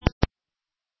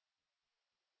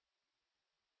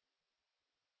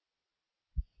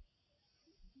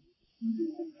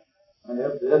I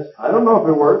have this. I don't know if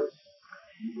it works.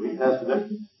 We tested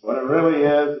it. What it really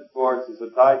is, of course, is a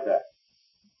tie tack.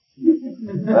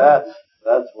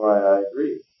 That's why I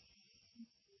agree.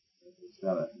 It's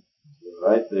gonna go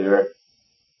right there.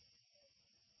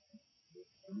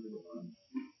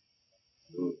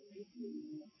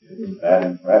 Isn't that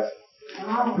impressive?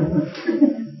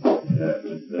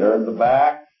 There in the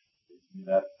back.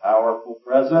 That powerful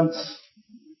presence.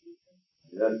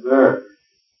 Yes, sir.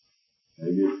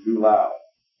 Maybe it's too loud.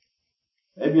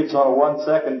 Maybe it's on a 1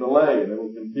 second delay and it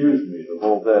will confuse me the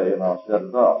whole day and I'll shut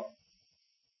it off.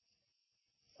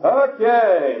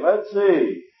 Okay, let's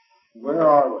see. Where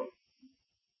are we?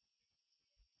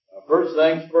 First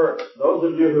things first.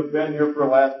 Those of you who've been here for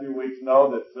the last few weeks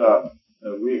know that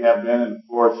we have been in, of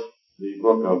course, the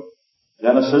book of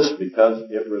Genesis because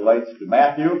it relates to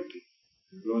Matthew.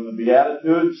 We're doing the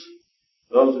Beatitudes.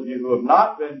 Those of you who have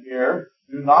not been here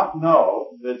do not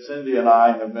know that Cindy and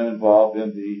I have been involved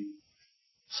in the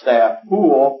staff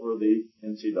pool for the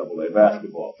NCAA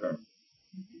basketball tournament.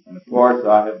 And of course,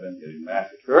 I have been getting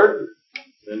massacred.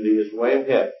 Cindy is way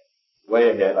ahead.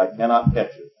 Way ahead. I cannot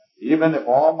catch her. Even if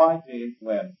all my teams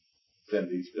win,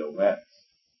 Cindy still wins.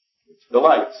 Which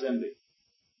delights Cindy.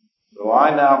 So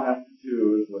I now have to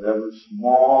choose whatever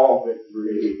small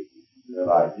victory that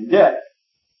I can get.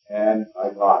 And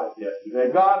I got it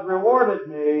yesterday. God rewarded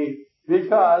me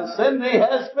because Cindy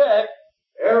has picked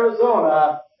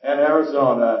Arizona, and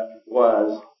Arizona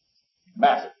was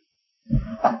massive.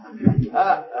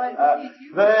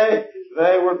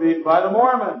 They were beaten by the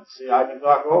Mormons. See, I can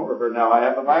talk over her now. I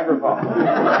have the microphone.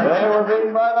 They were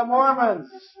beaten by the Mormons.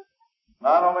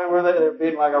 Not only were they were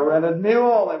beaten like a rented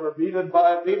mule, they were beaten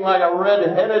like a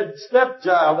red-headed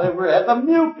stepchild. They had the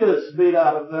mucus beat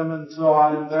out of them and so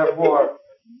on, and therefore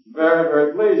very,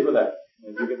 very pleased with that,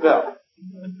 as you can tell.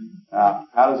 Now,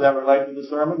 how does that relate to the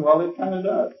sermon? Well, it kind of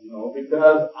does,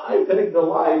 because I take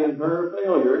delight in her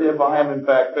failure if I am in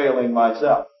fact failing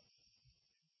myself.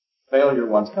 Failure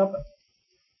one's company.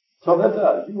 So that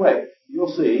does. You wait.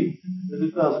 You'll see that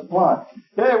it does apply.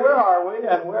 Okay, where are we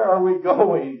and where are we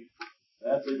going?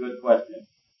 That's a good question.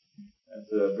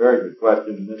 That's a very good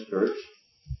question in this church.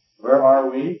 Where are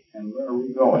we and where are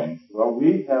we going? Well,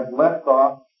 we have left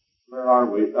off. Where are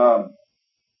we?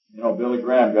 Billy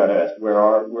Graham got asked, where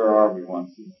are we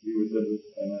once? He was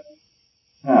in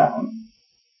a town,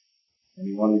 and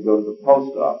he wanted to go to the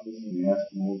post office, and he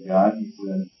asked an old guy, he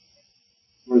said,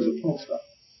 where's the post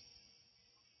office?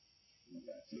 And the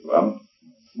guy said, well,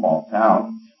 small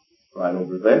town, right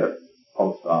over there,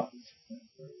 post office.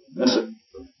 Miss it.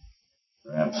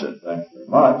 Graham said, thanks very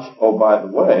much. Oh, by the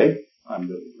way, I'm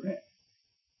Billy Graham.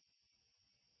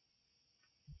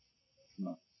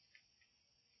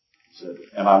 He said,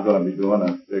 and I'm going to be doing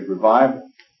a big revival.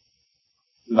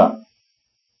 No.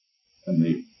 And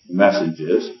the message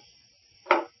is,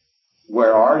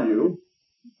 where are you?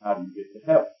 How do you get to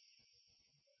heaven?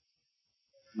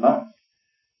 No.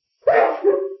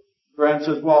 Graham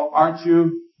says, well, aren't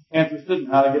you interested in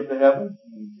how to get to heaven?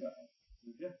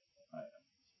 Yeah, I am.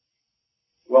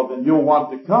 Well, then you'll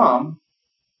want to come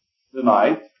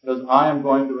tonight because I am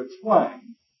going to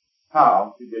explain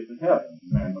how to get to heaven.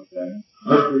 The man looked at him.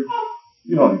 Mister,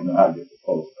 you don't even know how to get to the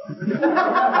post office.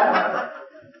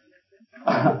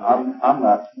 I'm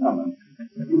not coming.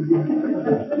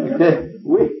 Okay,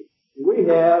 we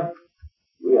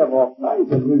have all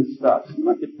kinds of new stuff.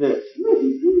 Look at this.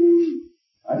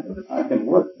 I can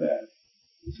work that.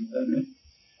 Isn't that neat?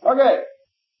 Okay.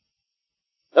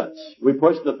 We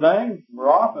pushed the thing. We're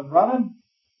off and running.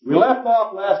 We left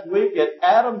off last week at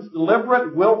Adam's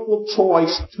deliberate, willful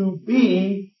choice to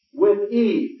be with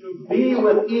Eve. To be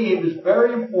with Eve is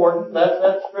very important. That's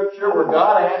that scripture where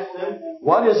God asked him,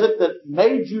 what is it that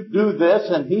made you do this?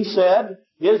 And he said,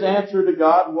 his answer to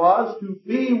God was to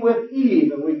be with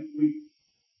Eve. And we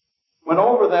went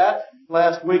over that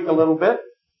last week a little bit,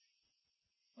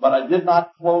 but I did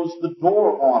not close the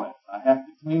door on it. I have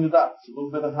to clean it up. It's a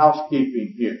little bit of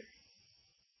housekeeping here.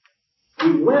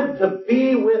 He went to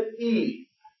be with Eve,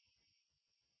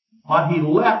 but he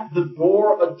left the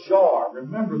door ajar.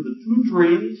 Remember the two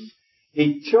trees?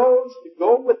 He chose to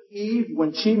go with Eve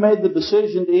when she made the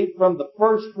decision to eat from the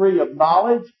first tree of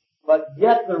knowledge, but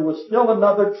yet there was still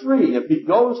another tree. If he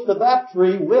goes to that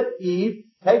tree with Eve,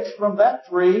 takes from that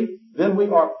tree, then we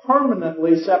are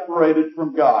permanently separated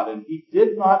from God. And he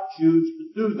did not choose to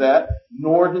do that,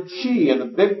 nor did she. And the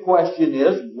big question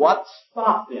is, what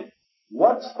stopped him?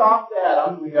 What stopped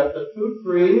Adam? We got the two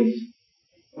trees.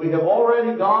 We have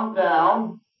already gone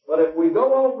down. But if we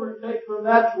go over and take from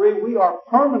that tree, we are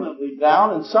permanently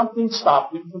down, and something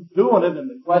stopped him from doing it. And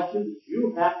the question is,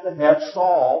 you have to have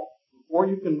Saul before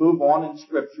you can move on in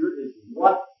Scripture is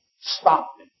what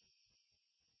stopped him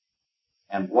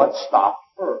and what stopped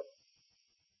her.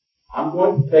 I'm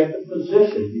going to take the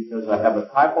position because I have a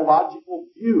typological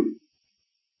view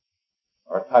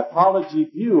or a typology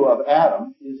view of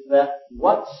Adam is that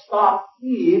what stopped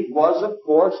Eve was, of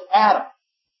course, Adam.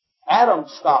 Adam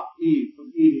stopped Eve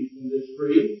from eating from this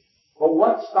tree. But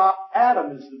what stopped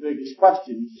Adam is the biggest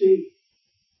question. You see,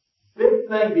 big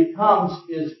thing becomes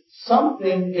is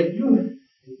something, if you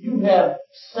have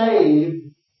saved,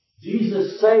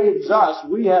 Jesus saves us,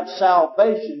 we have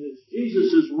salvation. It's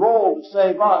Jesus' role to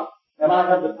save us, and I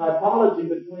have the typology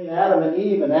between Adam and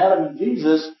Eve and Adam and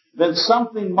Jesus, then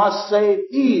something must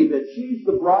save Eve. If she's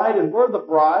the bride and we're the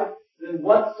bride, then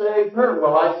what saved her?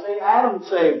 Well, I say Adam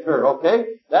saved her,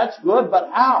 okay? That's good, but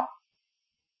how?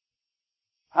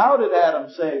 How did Adam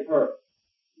save her?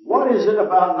 What is it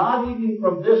about not eating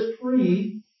from this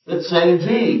tree that saves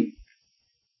Eve?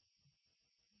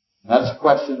 That's a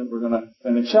question that we're going to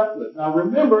finish up with. Now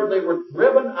remember, they were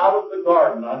driven out of the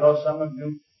garden. I know some of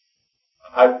you,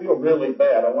 I feel really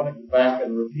bad. I want to go back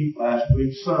and repeat last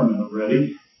week's sermon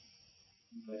already.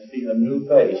 I see a new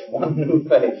face, one new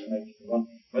face next to one.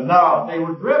 But no, they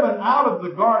were driven out of the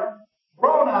garden,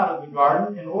 thrown out of the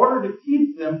garden in order to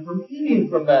keep them from eating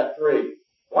from that tree.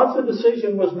 Once the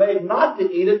decision was made not to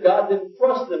eat it, God didn't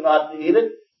trust them not to eat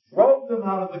it, drove them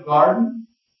out of the garden,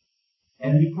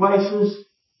 and He places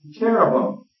the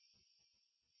cherubim,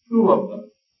 2 of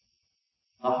them,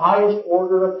 the highest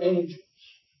order of angels,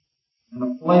 and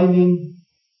a flaming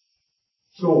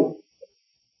sword.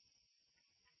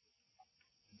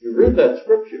 If you read that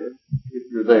scripture, if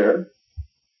you're there,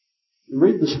 you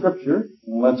read the scripture,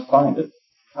 and let's find it.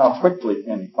 How quickly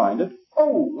can you find it?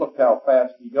 Oh, look how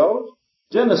fast he goes.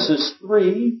 Genesis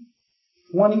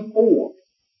 3:24.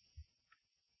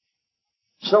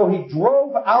 So he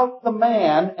drove out the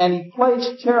man, and he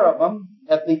placed cherubim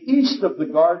at the east of the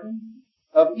Garden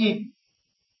of Eden,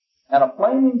 and a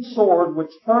flaming sword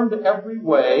which turned every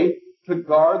way to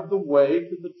guard the way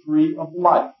to the tree of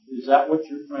life. Is that what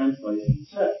your translation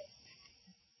says?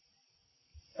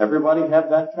 Everybody have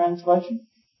that translation?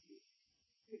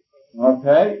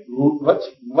 Okay,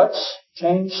 let's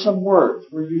change some words.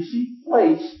 Where you see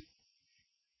place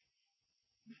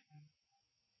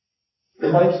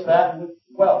that with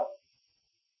dwell.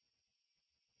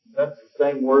 That's the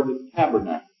same word as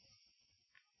tabernacle.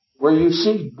 Where you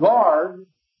see guard,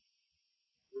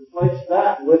 replace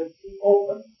that with keep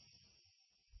open.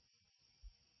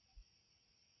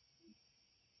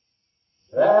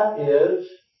 That is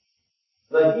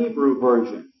the Hebrew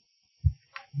version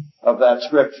of that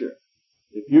scripture.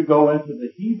 If you go into the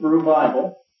Hebrew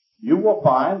Bible, you will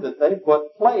find that they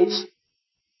put place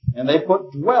and they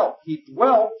put dwelt. He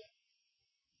dwelt,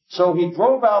 so he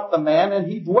drove out the man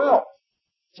and he dwelt.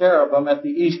 Cherubim at the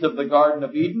east of the Garden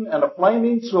of Eden and a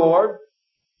flaming sword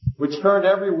which turned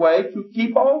every way to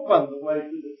keep open the way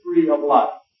to the tree of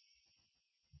life.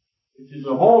 Which is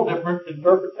a whole different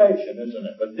interpretation, isn't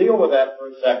it? But deal with that for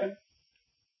a second.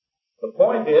 The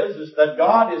point is that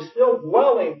God is still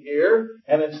dwelling here,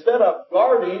 and instead of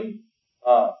guarding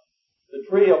the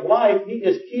tree of life, He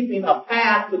is keeping a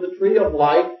path to the tree of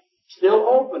life still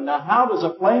open. Now, how does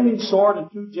a flaming sword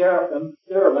and 2 cherubim,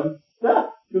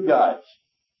 2 guys,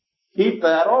 keep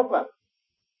that open?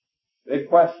 Big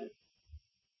question.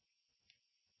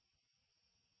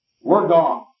 We're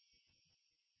gone.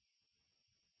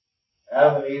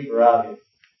 Adam and Eve are out here.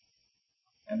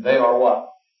 And they are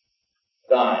what?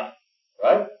 Dying.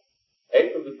 Right?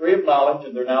 Ate from the tree of knowledge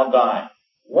and they're now dying.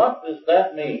 What does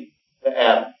that mean to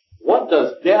Adam? What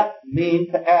does death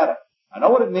mean to Adam? I know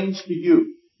what it means to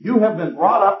you. You have been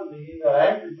brought up in the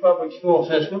Anchorage public school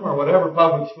system or whatever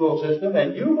public school system,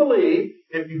 and you believe,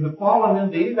 if you have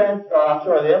fallen into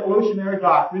the evolutionary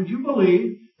doctrine, you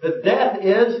believe that death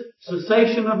is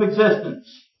cessation of existence.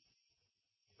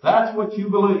 That's what you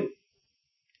believe.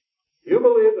 You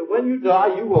believe that when you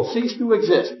die, you will cease to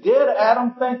exist. Did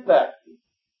Adam think that?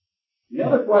 The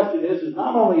other question is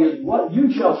not only is what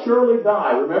you shall surely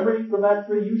die. Remember, eat from that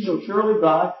tree, you shall surely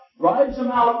die. Drives them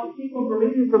out to keep them from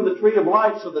eating from the tree of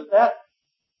life so that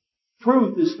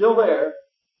truth is still there.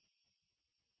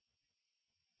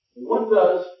 What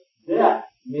does death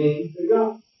mean to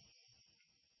God?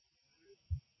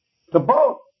 To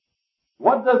both.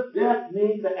 What does death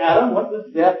mean to Adam? What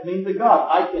does death mean to God?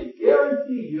 I can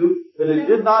guarantee you that it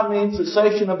did not mean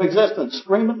cessation of existence.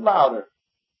 Scream it louder.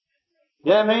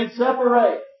 It means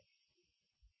separate.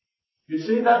 You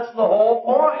see, that's the whole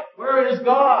point. Where is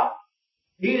God?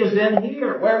 He is in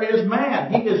here. Where is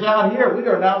man? He is out here. We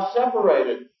are now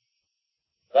separated.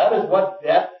 That is what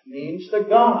death means to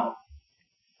God.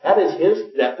 That is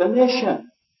his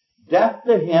definition. Death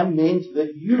to him means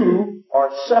that you are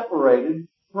separated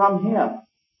from him.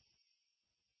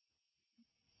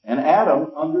 And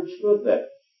Adam understood that.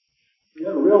 You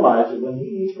got to realize that when he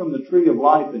eats from the tree of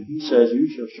life and he says, you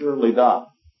shall surely die,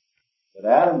 that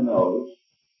Adam knows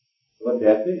what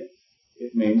death is.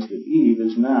 It means that Eve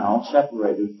is now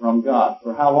separated from God.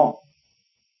 For how long?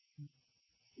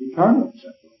 Eternally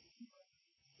separated.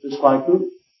 Just like who?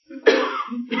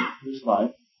 Just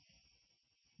like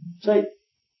Satan.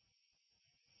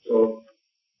 So,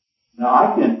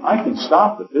 now I can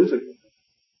stop the physical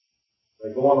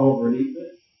by going over and eat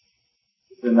this.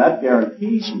 But then that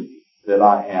guarantees me that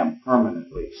I am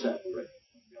permanently separated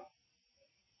from God.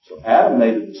 So Adam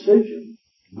made a decision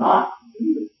not to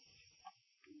do it.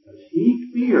 Because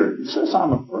he feared. He says,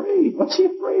 I'm afraid. What's he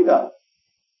afraid of?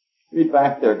 Read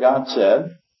back there. God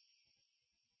said,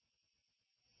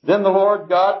 then the Lord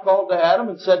God called to Adam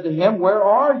and said to him, where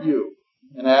are you?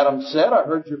 And Adam said, I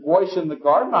heard your voice in the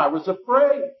garden. I was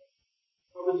afraid.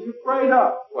 What was he afraid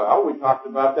of? Well, we talked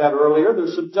about that earlier.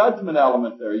 There's some judgment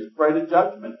element there. He's afraid of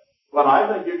judgment. But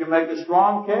I think you can make a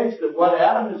strong case that what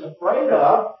Adam is afraid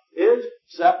of is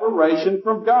separation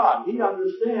from God. He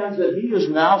understands that he is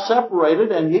now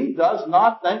separated, and he does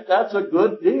not think that's a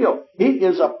good deal. He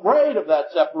is afraid of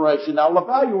that separation. Now,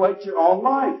 evaluate your own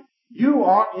life. You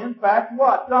are, in fact,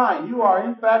 what? Dying. You are,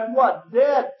 in fact, what?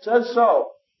 Dead. It says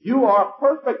so. You are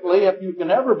perfectly, if you can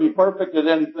ever be perfect at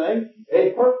anything, a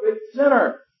perfect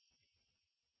sinner.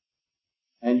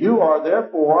 And you are,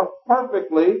 therefore,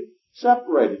 perfectly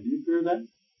separated. Do you fear that?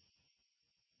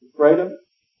 Afraid of it?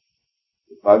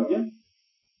 It bug you?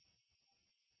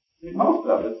 I mean, most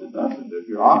of us, it doesn't, if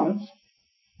you're honest.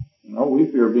 You know,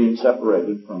 we fear being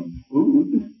separated from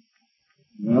food,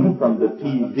 from the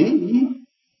TV.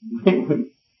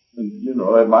 You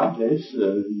know, in my case,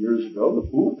 years ago, the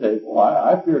pool table,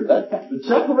 I feared that kind of. But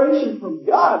separation from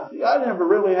God, see, I never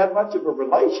really had much of a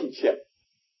relationship.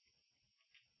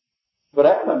 But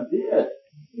Adam did.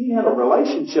 He had a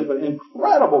relationship, an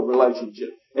incredible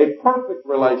relationship, a perfect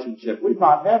relationship. We've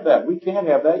not had that. We can't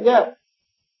have that yet.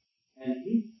 And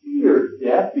he feared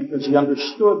death because he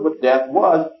understood what death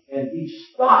was, and he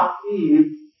stopped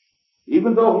Eve.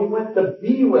 Even though he went to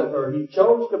be with her, he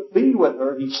chose to be with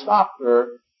her, he stopped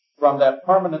her from that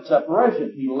permanent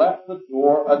separation. He left the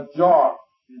door ajar.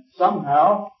 And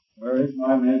somehow, where is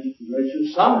my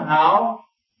imagination? Somehow,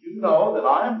 you know that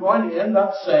I am going to end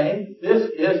up saying this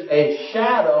is a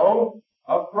shadow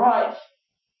of Christ.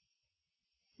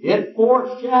 It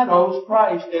foreshadows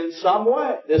Christ in some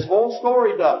way. This whole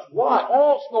story does. Why?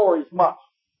 All stories must.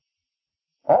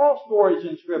 All stories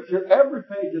in Scripture, every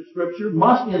page of Scripture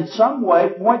must in some way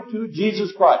point to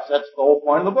Jesus Christ. That's the whole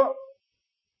point of the book.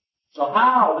 So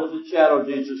how does it shadow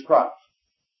Jesus Christ?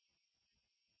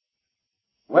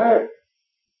 Where?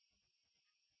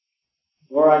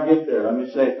 Before I get there, let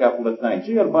me say a couple of things.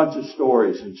 You got a bunch of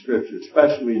stories in Scripture,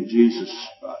 especially in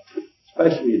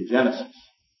especially in Genesis.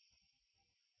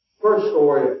 First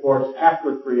story, of course,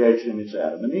 after creation is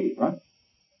Adam and Eve, right?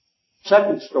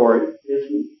 Second story is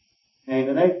who? Cain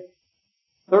and Abel.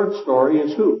 Third story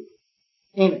is who?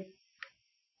 Enoch.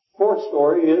 Fourth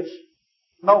story is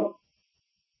Noah.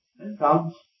 Then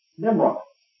comes Nimrod.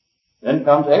 Then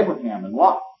comes Abraham and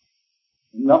Lot.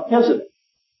 And Melchizedek.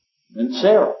 Then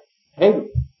Sarah. Hagar.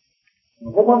 And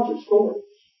a whole bunch of stories.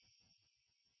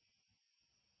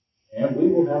 And we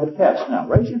will have a test. Now,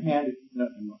 raise your hand if you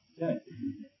know.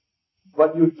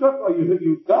 But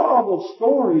you got all those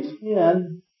stories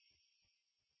in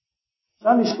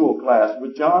Sunday school class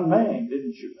with John Maine,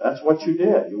 didn't you? That's what you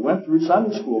did. You went through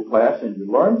Sunday school class and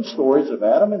you learned the stories of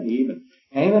Adam and Eve and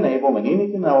Cain and Abel and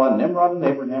Enoch and Noah and Nimrod and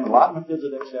Abraham and Lot and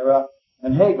Melchizedek, Sarah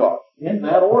and Hagar. In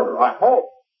that order, I hope.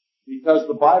 Because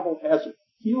the Bible has a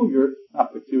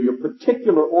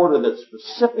particular order that's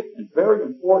specific and very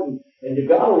important. And you've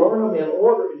got to learn them in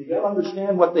order and you've got to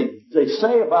understand what they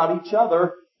say about each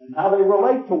other and how they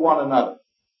relate to one another.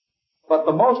 But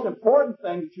the most important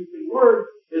thing that you can learn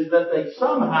is that they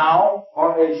somehow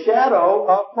are a shadow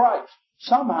of Christ.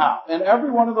 Somehow. In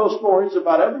every one of those stories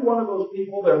about every one of those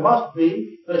people, there must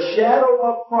be the shadow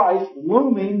of Christ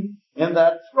looming in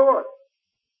that story.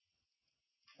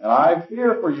 And I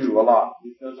fear for you a lot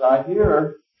because I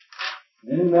hear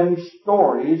many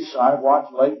stories. I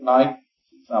watch late night.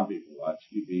 Some people watch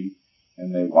TV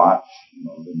and they watch,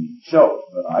 the shows,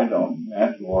 but I don't.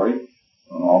 Aunt Lori,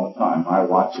 all the time. I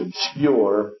watch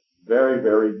obscure, very,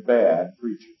 very bad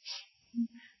preachers.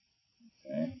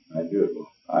 Okay? I do.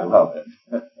 I love it.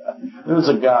 There's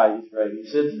a guy, he's great. He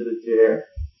sits at a chair.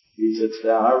 He sits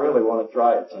down. I really want to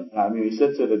try it sometime. He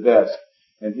sits at a desk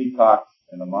and he talks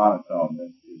in a monotone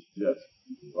that is just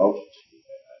ferociously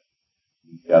bad.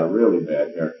 He's got a really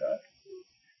bad haircut.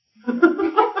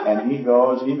 And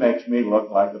he makes me look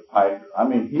like a piker. I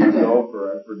mean, he can go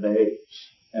for days.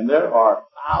 And there are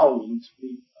thousands of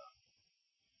people.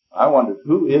 I wondered,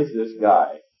 who is this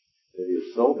guy that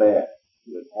is so bad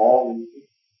with all these people?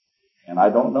 And I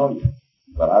don't know you,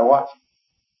 but I watch him.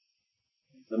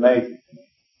 It's amazing to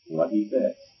me what he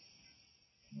says,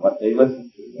 what they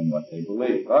listen to, and what they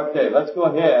believe. Okay, let's go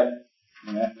ahead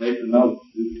and make the notes.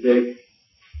 Okay,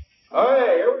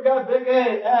 here we got big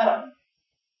A, Adam.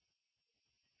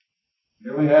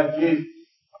 Here we have Jesus.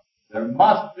 There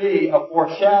must be a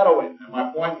foreshadowing. And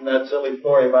my point in that silly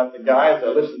story about the guy is I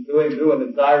listened to him do an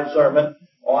entire sermon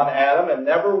on Adam, and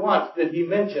never once did he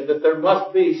mention that there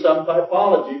must be some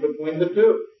typology between the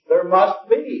two. There must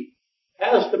be.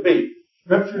 Has to be.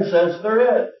 Scripture says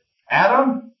there is.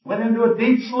 Adam went into a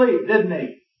deep sleep, didn't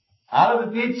he? Out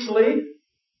of the deep sleep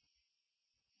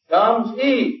comes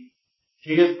Eve.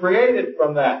 She is created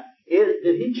from that. Did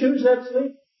he choose that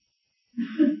sleep?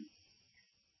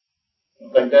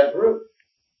 I think that's true.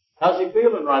 How's he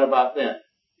feeling right about then?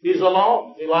 He's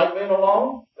alone. Does he like being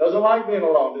alone? Doesn't like being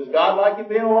alone. Does God like him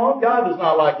being alone? God does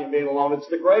not like him being alone. It's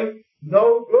the great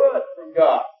no good from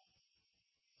God.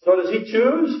 So does he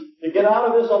choose to get out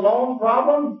of this alone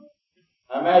problem?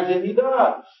 I imagine he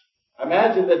does. I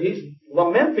imagine that he's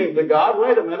lamenting to God,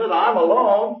 wait a minute, I'm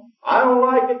alone. I don't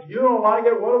like it. You don't like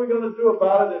it. What are we going to do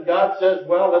about it? And God says,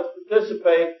 well, let's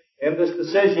participate in this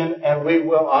decision, and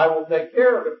I will take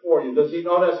care of it for you. Does he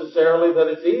know necessarily that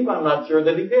it's Eve? I'm not sure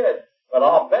that he did. But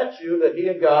I'll bet you that he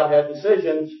and God had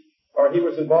decisions, or he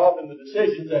was involved in the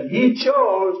decisions, and he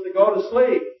chose to go to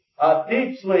sleep, a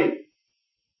deep sleep.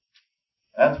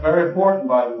 That's very important,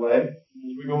 by the way,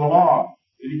 as we go along.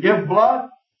 Did he give blood?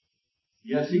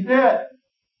 Yes, he did.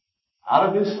 Out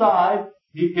of his side,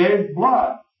 he gave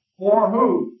blood. For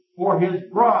who? For his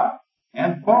bride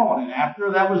and bone. And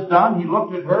after that was done, he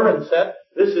looked at her and said,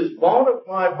 this is bone of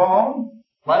my bone,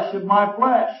 flesh of my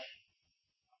flesh.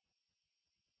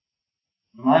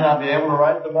 You might not be able to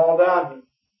write them all down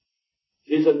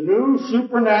here. She's a new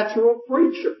supernatural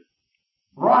creature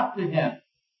brought to him.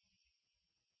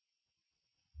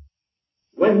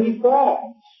 When he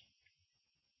falls,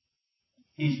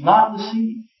 he's not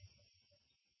deceived.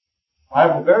 I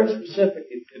have a very specific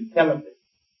in Timothy.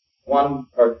 1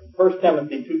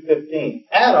 Timothy 2:15.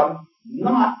 Adam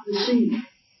not deceived.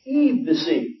 Eve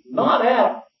deceived, not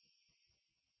Adam.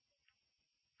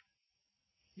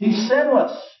 He's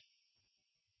sinless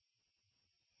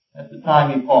at the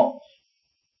time he falls.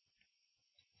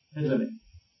 Isn't he?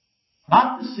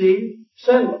 Not deceived,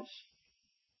 sinless.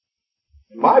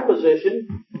 My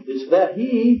position is that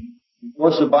of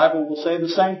course the Bible will say the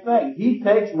same thing. He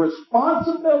takes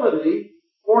responsibility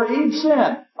for Eve's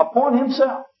sin upon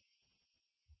himself.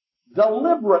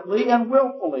 Deliberately and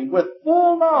willfully, with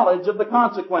full knowledge of the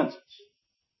consequences.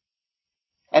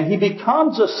 And he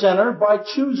becomes a sinner by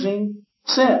choosing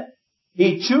sin.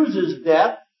 He chooses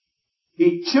death.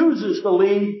 He chooses to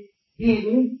leave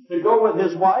Eden to go with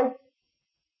his wife.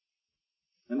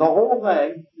 And the whole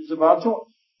thing is about choice.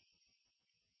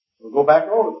 We'll go back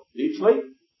over it. Deep sleep,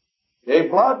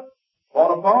 gave blood,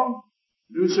 bone of bone,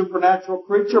 new supernatural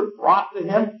creature brought to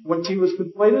him when she was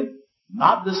completed,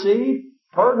 not deceived,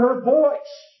 heard her voice.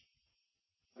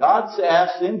 God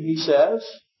asked him, he says,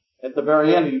 at the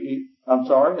very end,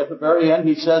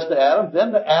 he says to Adam,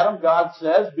 then to Adam God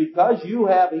says, because you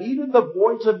have heeded the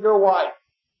voice of your wife,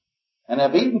 and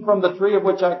have eaten from the tree of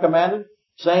which I commanded,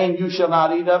 saying you shall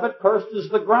not eat of it, cursed is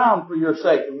the ground for your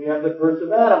sake. And we have the curse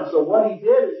of Adam. So what he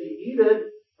did is he heeded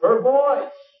her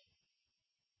voice.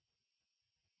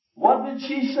 What did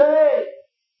she say?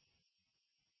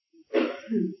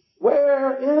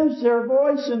 Where is their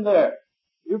voice in there?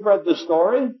 You've read the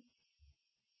story.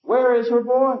 Where is her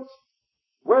voice?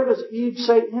 Where does Eve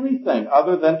say anything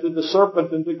other than to the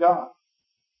serpent and to God?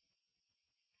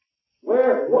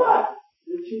 Where? What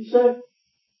did she say?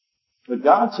 But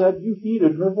God said, you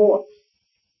heeded her voice.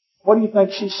 What do you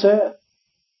think she said?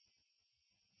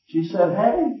 She said,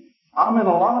 hey, I'm in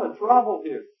a lot of trouble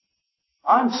here.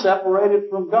 I'm separated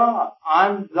from God.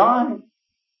 I'm dying.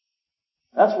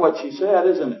 That's what she said,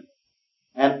 isn't it?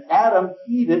 And Adam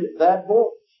heeded that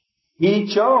voice.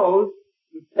 He chose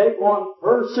to take on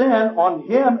her sin on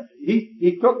him.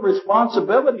 He took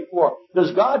responsibility for it.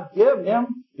 Does God give him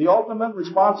the ultimate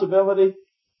responsibility?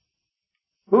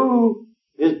 Who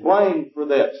is blamed for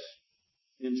this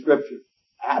in Scripture?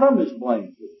 Adam is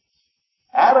blamed for this.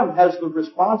 Adam has the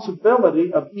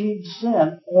responsibility of Eve's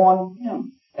sin on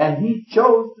him. And he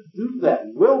chose to do that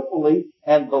willfully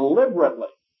and deliberately.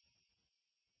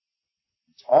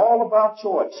 It's all about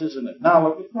choice, isn't it? Now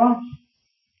look at Christ.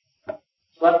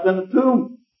 Slept in a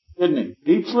tomb, didn't he?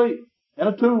 Deep sleep in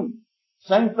a tomb.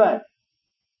 Same thing.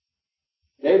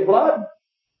 Gave blood.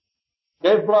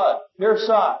 Gave blood. Pierced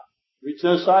side. Reach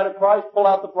in the side of Christ, pull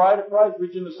out the bride of Christ.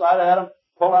 Reach in the side of Adam,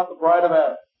 pull out the bride of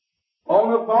Adam.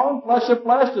 Bone of bone, flesh of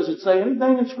flesh. Does it say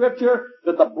anything in Scripture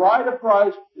that the bride of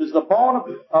Christ is the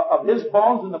bone of his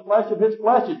bones and the flesh of his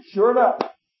flesh? It sure does.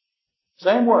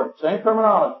 Same word, same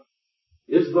terminology.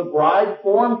 Is the bride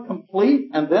formed complete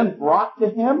and then brought to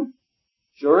him?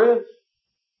 Sure is.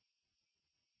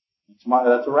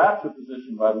 That's a rapture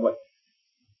position, by the way.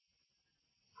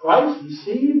 Christ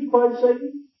deceived by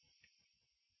Satan?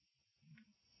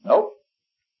 Nope.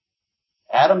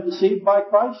 Adam deceived by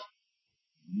Christ?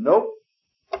 Nope.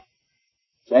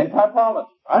 Same typology,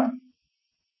 right?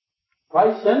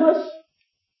 Christ sinless?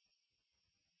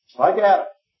 It's like Adam.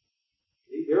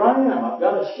 Here I am. I've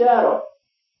got a shadow.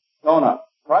 Don't I?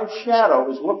 Christ's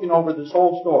shadow is looking over this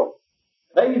whole story.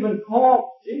 They even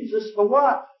call Jesus the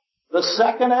what? The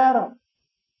second Adam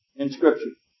in Scripture.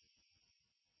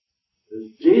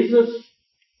 Does Jesus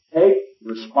take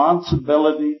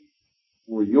responsibility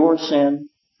for your sin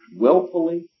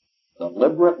willfully,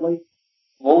 deliberately,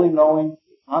 fully knowing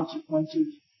the consequences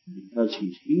because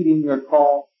he's heeding your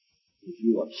call, because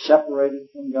you are separated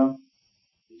from God?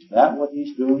 Is that what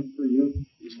he's doing for you?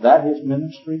 Is that his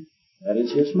ministry? That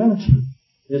is his ministry,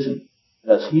 isn't it?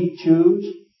 Does he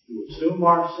choose to assume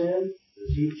our sin?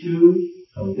 Does he choose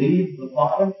to leave the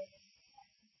Father?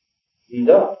 He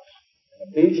does.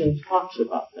 And Ephesians talks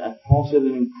about that, calls it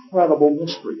an incredible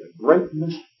mystery, a great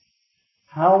mystery.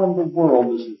 How in the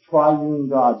world does the triune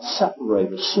God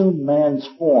separate, assume man's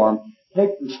form,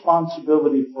 take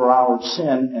responsibility for our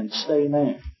sin, and stay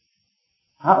man?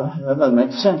 That doesn't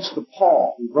make sense to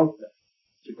Paul, who wrote that.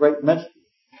 It's a great mystery.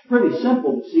 It's pretty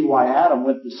simple to see why Adam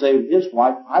went to save his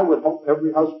wife. I would hope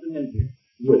every husband in here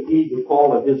would heed the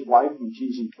call of his wife when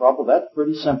she's in trouble. That's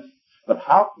pretty simple. But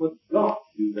how could God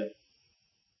do that?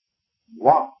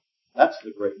 Why? That's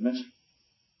the great mystery.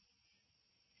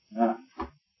 Now,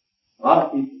 a lot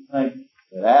of people think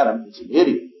that Adam is an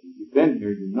idiot. If you've been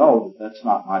here, you know that that's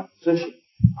not my position.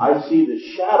 I see the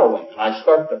shadowing, and I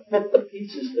start to fit the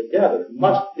pieces together. It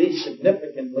must be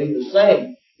significantly the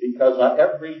same, because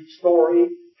every story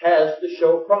has to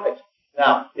show Christ.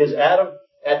 Now, is Adam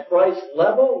at Christ's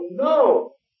level?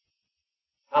 No.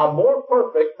 How more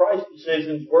perfect Christ's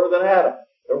decisions were than Adam.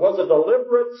 There was a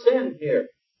deliberate sin here,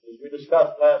 as we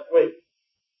discussed last week.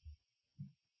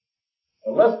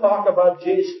 But let's talk about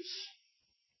Jesus.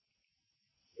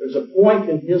 There's a point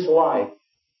in his life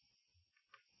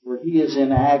where he is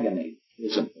in agony,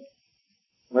 isn't there?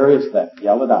 Where is that?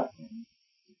 Yell it out.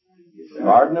 The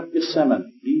Garden of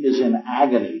Gethsemane. He is in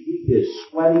agony. He is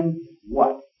sweating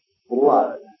what?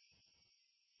 Blood.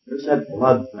 There's that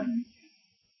blood thing.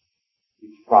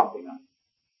 He's propping up.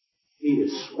 He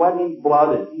is sweating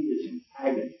blood and he is in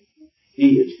agony.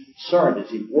 He is concerned. Is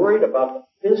he worried about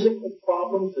the physical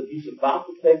problems that he's about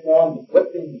to take on? The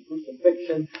whipping, the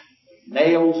crucifixion,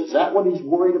 nails. Is that what he's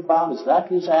worried about? Is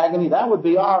that his agony? That would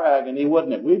be our agony,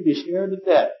 wouldn't it? We'd be scared to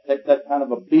death to take that kind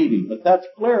of a beating. But that's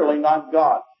clearly not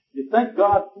God. You think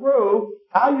God through,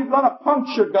 how are you going to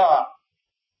puncture God?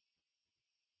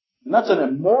 And that's an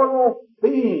immortal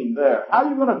being there. How are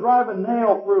you going to drive a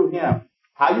nail through him?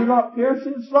 How are you going to pierce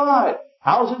his side?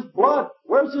 How's his blood?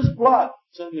 Where's his blood?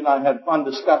 Cindy and I had fun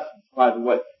discussions, by the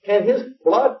way. Can his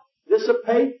blood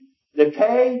dissipate,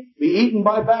 decay, be eaten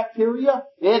by bacteria?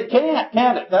 It can't,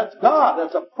 can it? That's God.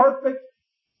 That's a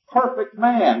perfect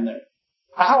man there.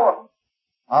 Powerful.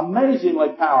 Amazingly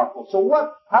powerful. So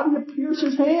what? How do you pierce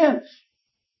his hands?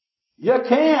 You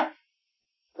can't.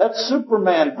 That's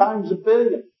Superman times a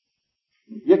billion.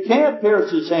 You can't pierce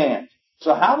his hands.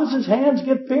 So how does his hands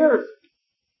get pierced?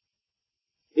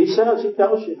 He tells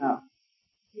you how.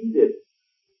 He did.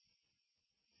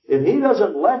 If he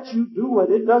doesn't let you do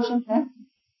it, it doesn't happen.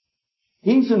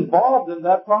 He's involved in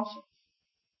that process.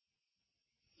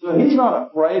 So he's not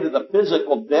afraid of the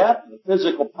physical death, the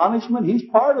physical punishment. He's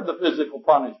part of the physical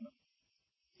punishment.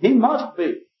 He must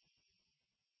be.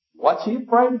 What's he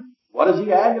afraid of? What is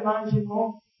he agonizing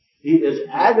over? He is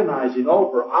agonizing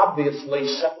over, obviously,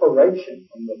 separation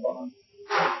from the Father.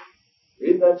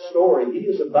 Read that story. He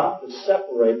is about to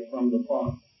separate from the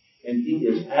Father. And he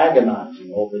is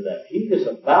agonizing over that. He is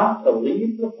about to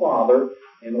leave the Father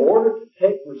in order to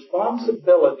take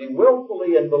responsibility,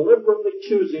 willfully and deliberately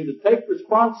choosing to take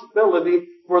responsibility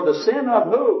for the sin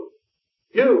of who?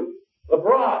 You, the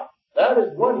bride. That is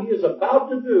what he is about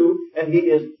to do, and he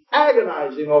is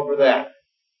agonizing over that.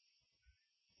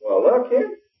 Well, look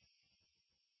here.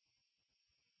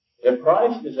 If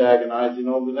Christ is agonizing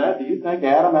over that, do you think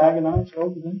Adam agonized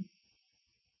over that?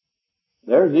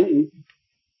 There's Eve.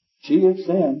 She has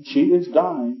sinned. She is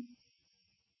dying.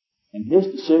 And his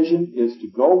decision is to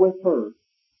go with her,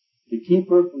 to keep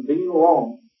her from being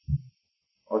alone,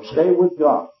 or stay with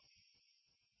God.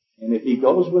 And if he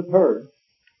goes with her,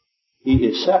 he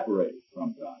is separated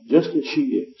from God, just as she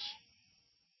is.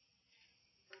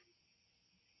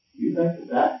 Do you think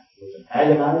that was an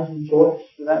agonizing choice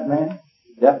for that man?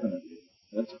 Definitely.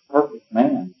 That's a perfect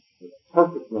man with a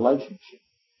perfect relationship.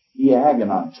 He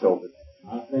agonized over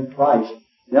that. And I think Christ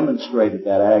demonstrated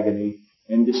that agony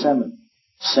in Gethsemane.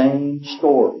 Same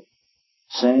story.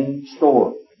 Same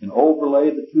story. I can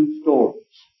overlay the two stories.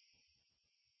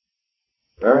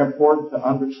 Very important to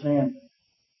understand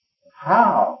that.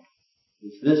 How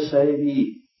does this save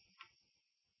Eve?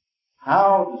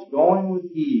 How does going with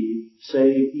Eve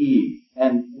save Eve?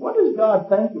 And what does God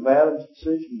think of Adam's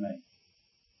decision making?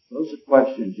 Those are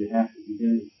questions you have to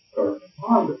begin to start to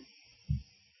ponder.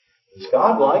 Does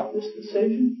God like this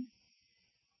decision?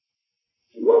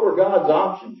 What were God's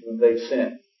options when they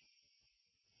sinned?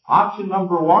 Option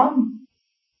number one,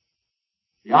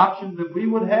 the option that we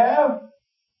would have,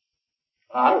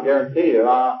 I guarantee you,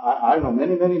 I know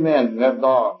many, many men who have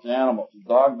dogs, animals. If a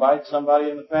dog bites somebody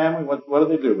in the family, what do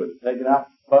they do with it? Take it out,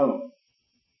 boom.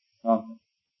 Something.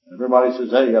 And everybody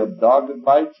says, hey, you got a dog that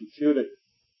bites, you shoot it.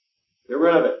 Get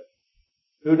rid of it.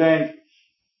 Too dangerous.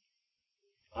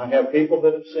 I have people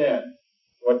that have sinned.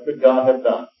 What could God have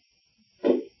done?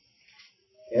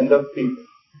 End of people.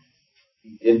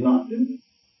 He did not do it.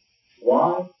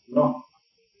 Why not?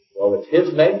 Well, it's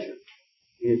his nature.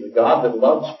 He is a God that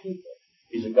loves people.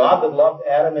 He's a God that loved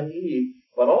Adam and Eve,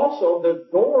 but also the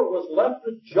door was left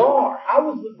ajar. How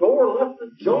was the door left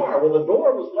ajar? Well, the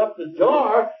door was left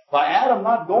ajar by Adam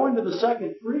not going to the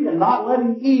second tree and not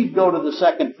letting Eve go to the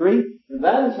second tree. And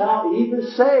that is how Eve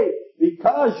is saved.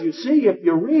 Because, you see, if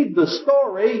you read the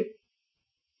story,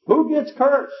 who gets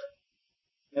cursed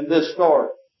in this story?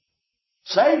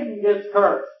 Satan gets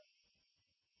cursed.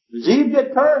 Does Eve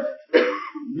get cursed?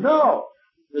 No.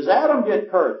 Does Adam get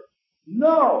cursed?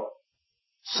 No.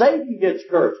 Satan gets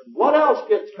cursed. What else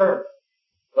gets cursed?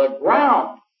 The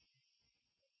ground.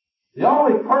 The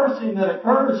only cursing that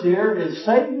occurs here is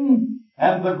Satan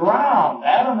and the ground.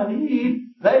 Adam and Eve,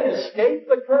 they escape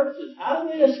the curses. How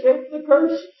did they escape the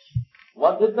curses?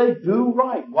 What did they do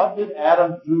right? What did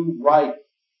Adam do right?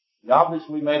 He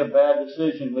obviously made a bad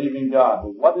decision leaving God,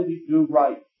 but what did he do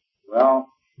right? Well,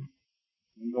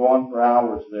 we can go on for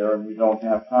hours there and we don't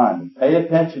have time. But pay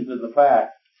attention to the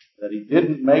fact that he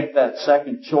didn't make that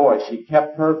second choice. He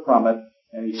kept her from it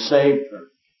and he saved her.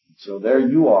 So there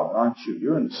you are, aren't you?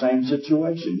 You're in the same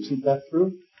situation. Isn't that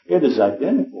true? It is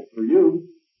identical for you.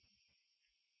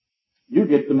 You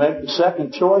get to make the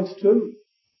second choice too.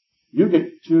 You get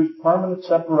to choose permanent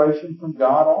separation from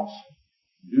God also.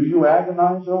 Do you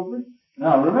agonize over it?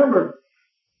 Now remember,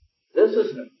 this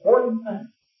is an important thing.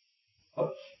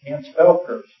 Oops, can't spell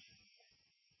curse.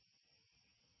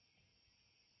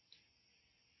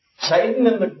 Satan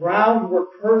and the ground were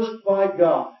cursed by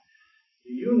God.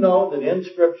 Do you know that in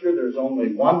Scripture there's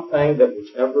only one thing that was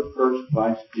ever cursed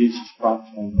by Jesus Christ?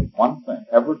 Only one thing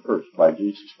ever cursed by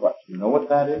Jesus Christ. You know what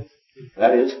that is?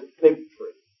 That is the fig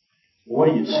tree.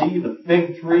 Boy, you see the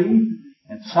fig tree,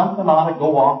 and something ought to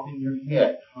go off in your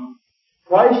head.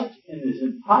 Christ, in his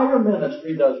entire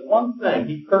ministry, does one thing.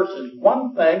 He curses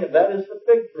one thing, and that is the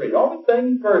fig tree. The only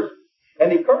thing he curses.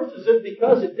 And he curses it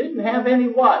because it didn't have any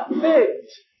what?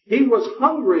 Figs. He was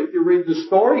hungry, if you read the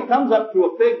story. He comes up to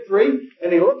a fig tree,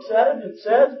 and he looks at it and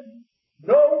says,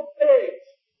 no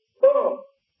figs. Boom.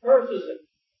 Curses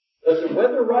it. Does it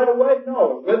wither right away?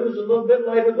 No. It withers a little bit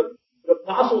later. The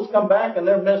apostles come back, and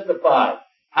they're mystified.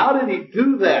 How did he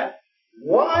do that?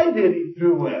 Why did he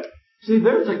do it? See,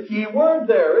 there's a key word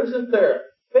there, isn't there?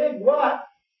 Fig what?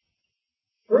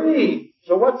 Tree.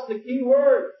 So what's the key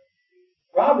word?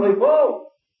 Probably both.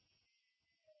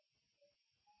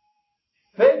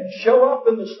 Figs show up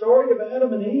in the story of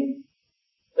Adam and Eve.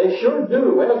 They sure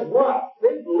do. As what?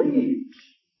 Fig leaves.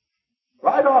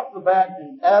 Right off the bat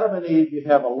in Adam and Eve, you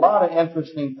have a lot of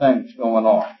interesting things going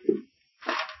on.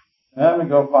 Let me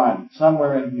go find it.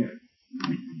 Somewhere in here.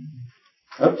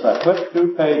 Oops, I flipped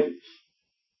 2 pages.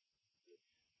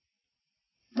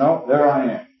 No, there I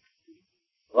am.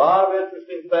 A lot of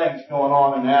interesting things going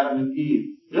on in Adam and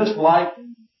Eve. Just like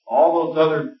all those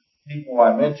other people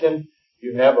I mentioned,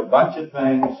 you have a bunch of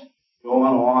things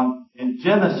going on in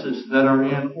Genesis that are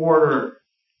in order.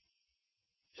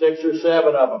 6 or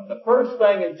 7 of them. The first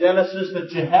thing in Genesis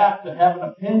that you have to have an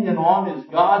opinion on is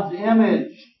God's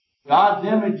image. God's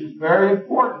image is very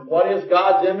important. What does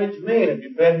God's image mean? If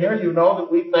you've been here, you know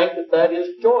that we think that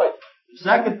is choice. The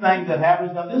second thing that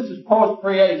happens, now this is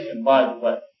post-creation, by the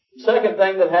way. The second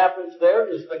thing that happens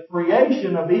there is the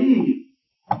creation of Eve.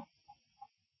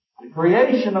 The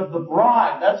creation of the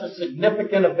bride. That's a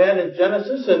significant event in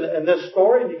Genesis and this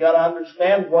story, and you got to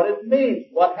understand what it means.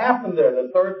 What happened there?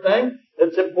 The third thing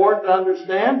that's important to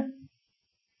understand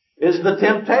is the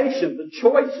temptation, the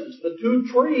choices, the two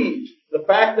trees, the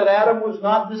fact that Adam was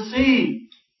not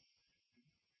deceived.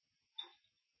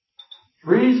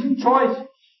 Trees and choices.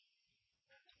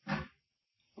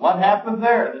 What happened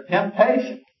there? The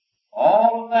temptation.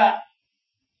 All of that.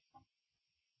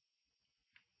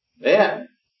 Then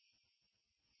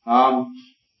comes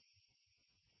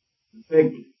the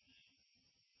fig leaves.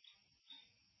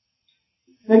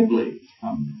 The fig leaves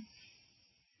come.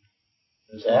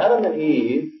 As Adam and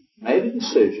Eve made a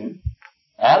decision,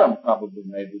 Adam probably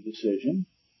made the decision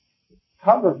to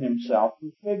cover himself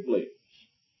with fig leaves.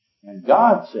 And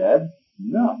God said,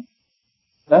 no,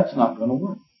 that's not going to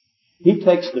work. He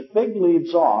takes the fig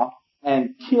leaves off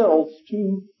and kills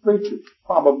two creatures.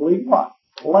 Probably what?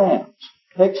 Lambs.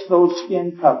 Takes those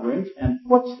skin coverings and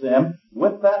puts them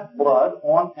with that blood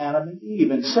on Adam and Eve.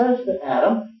 And says to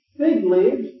Adam, fig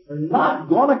leaves are not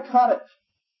going to cut it.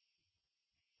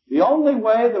 The only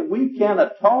way that we can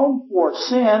atone for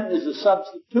sin is a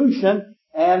substitution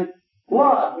and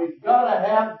blood. We've got to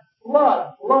have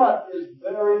blood. Blood is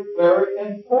very, very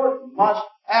important. Must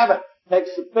have it.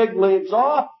 Takes the fig leaves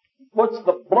off, puts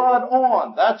the blood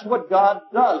on. That's what God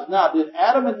does. Now, did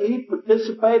Adam and Eve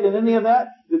participate in any of that?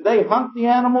 Did they hunt the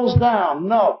animals down?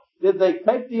 No. Did they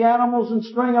take the animals and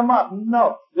string them up?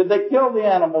 No. Did they kill the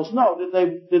animals? No.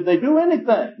 Did they do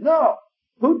anything? No.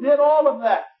 Who did all of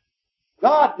that?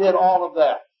 God did all of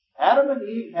that. Adam and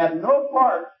Eve had no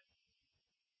part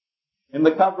in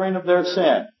the covering of their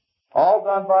sin. All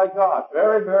done by God.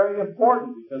 Very, very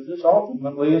important, because this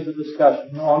ultimately is a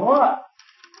discussion on what?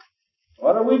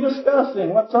 What are we discussing?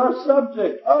 What's our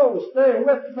subject? Oh, stay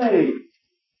with me.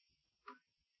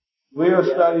 We are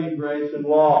studying grace and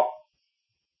law.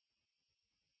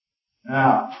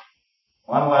 Now,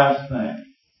 one last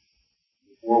thing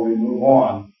before we move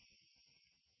on.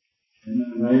 Isn't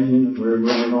it amazing that we're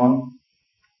moving on?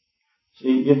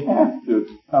 See, you have to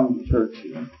come to church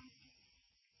here.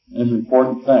 There's an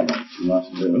important thing that you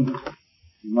must do.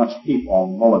 You must keep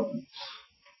on bulletins.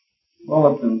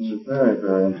 Bulletins are very,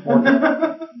 very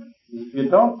important. If you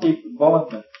don't keep the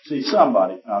bulletin, see,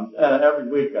 somebody comes,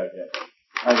 every week I get it.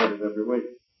 I get it every week.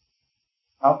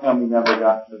 How come we never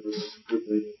got to the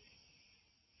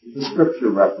scripture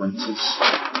references?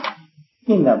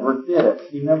 He never did it.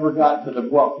 He never got to the,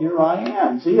 well, here I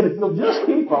am. See, and if you'll just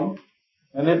keep them,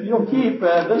 and if you'll keep,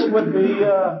 this would be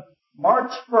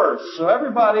March 1st. So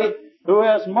everybody who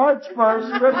has March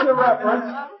 1st scripture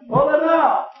reference, pull it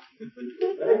out.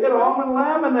 Take it home and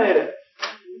laminate it.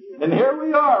 And here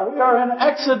we are. We are in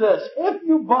Exodus. If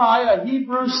you buy a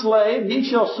Hebrew slave, he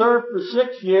shall serve for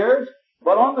 6 years,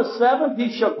 but on the 7th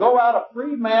he shall go out a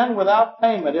free man without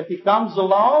payment. If he comes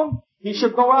alone, he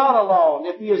shall go out alone.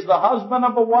 If he is the husband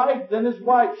of a wife, then his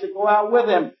wife shall go out with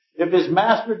him. If his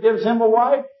master gives him a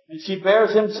wife, and she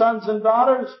bears him sons and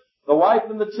daughters, the wife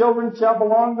and the children shall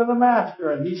belong to the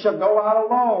master, and he shall go out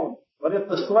alone. But if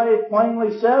the slave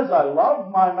plainly says, I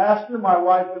love my master, my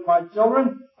wife, and my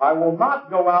children, I will not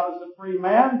go out as a free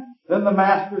man, then the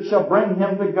master shall bring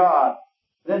him to God.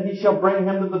 Then he shall bring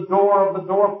him to the door of the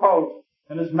doorpost,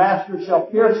 and his master shall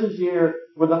pierce his ear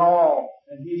with an awl,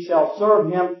 and he shall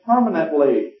serve him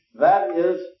permanently. That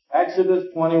is Exodus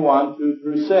 21, 2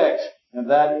 through 6. And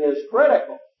that is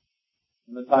critical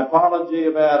in the typology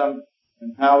of Adam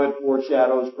and how it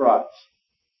foreshadows Christ.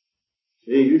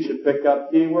 See, you should pick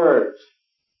up key words.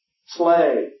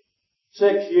 Slave,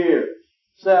 6 years,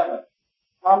 7,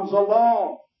 comes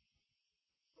alone,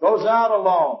 goes out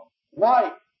alone,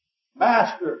 wife,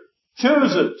 master,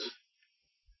 chooses.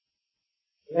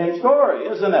 Same story,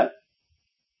 isn't it?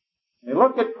 You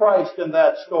look at Christ in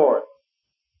that story.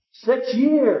 6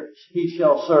 years he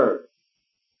shall serve.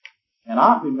 And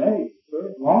I'll be made to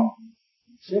serve longer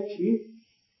than 6 years.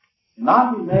 And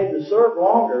I'll be made to serve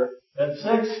longer than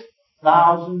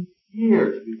 6,000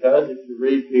 years. Because if you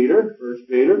read Peter, 1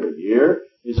 Peter, a year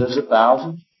is as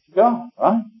 1,000 to God,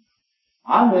 right?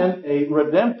 I'm in a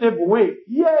redemptive week.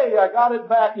 Yay, I got it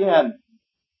back in.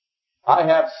 I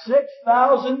have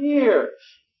 6,000 years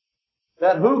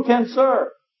that who can serve?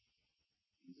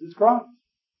 This is Christ.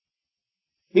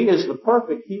 He is the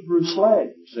perfect Hebrew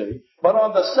slave, you see. But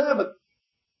on the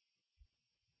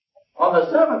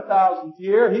 7,000th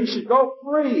year, he should go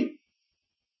free.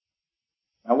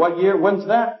 Now what year, when's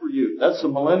that for you? That's the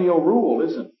millennial rule,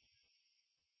 isn't it?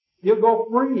 He'll go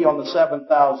free on the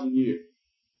 7,000 year.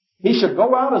 He should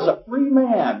go out as a free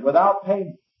man without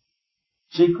payment.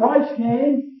 See, Christ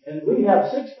came, and we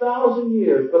have 6,000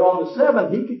 years, but on the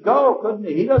seventh, he could go, couldn't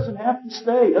he? He doesn't have to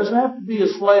stay. He doesn't have to be a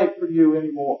slave for you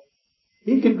anymore.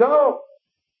 He can go.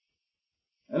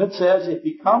 And it says, if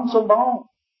he comes alone,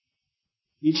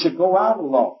 he should go out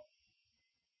alone.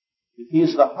 If he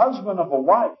is the husband of a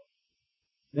wife,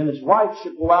 then his wife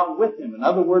should go out with him. In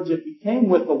other words, if he came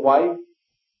with a wife,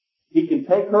 he can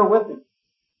take her with him.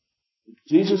 Did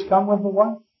Jesus come with a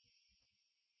wife?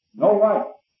 No wife.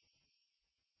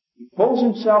 He pulls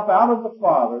himself out of the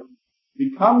Father,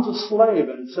 becomes a slave,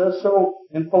 and it says so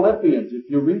in Philippians. If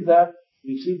you read that,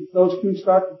 you see that those two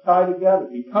start to tie together.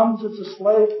 He comes as a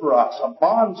slave for us, a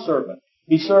bondservant.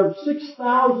 He served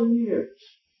 6,000 years.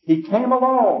 He came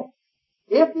alone.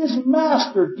 If his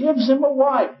master gives him a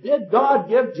wife, did God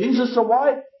give Jesus a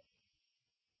wife?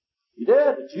 He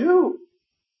did. It's you.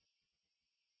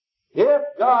 If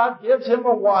God gives him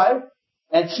a wife,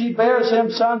 and she bears him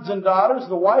sons and daughters,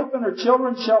 the wife and her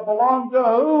children shall belong to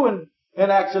who? In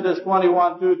Exodus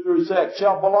 21, 2 through 6,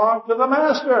 shall belong to the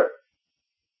master.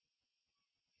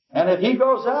 And if he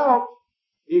goes out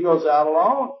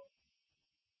alone,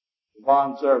 the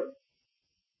bondservant.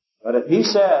 But if he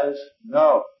says,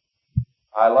 no,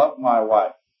 I love my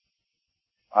wife,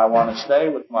 I want to stay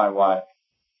with my wife,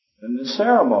 then the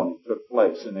ceremony took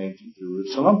place in ancient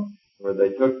Jerusalem, where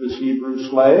they took this Hebrew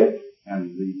slave,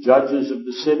 and the judges of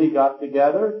the city got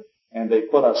together, and they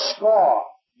put a scar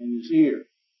in his ear.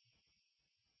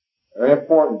 Very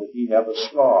important that he have a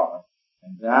scar.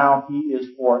 And now he is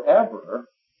forever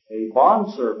a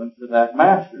bondservant to that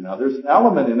master. Now there's an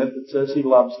element in it that says he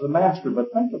loves the master,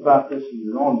 but think about this in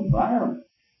your own environment.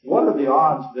 What are the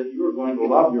odds that you're going to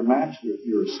love your master if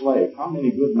you're a slave? How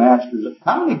many good masters,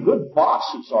 how many good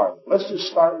bosses are there? Let's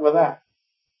just start with that.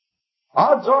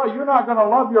 Odds are you're not going to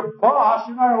love your boss,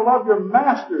 you're not going to love your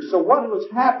master. So what was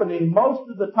happening most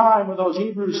of the time with those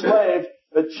Hebrew slaves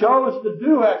that chose to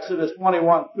do Exodus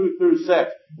 21, 2 through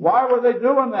 6? Why were they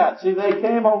doing that? See, they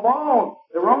came alone.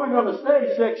 They were only going to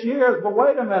stay 6 years, but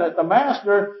wait a minute, the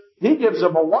master, he gives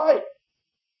them a wife.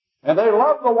 And they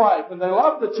love the wife, and they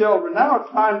love the children. Now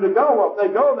it's time to go. Well, if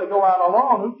they go out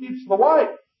alone. Who keeps the wife?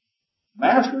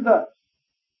 Master does.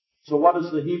 So what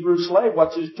is the Hebrew slave?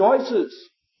 What's his choices?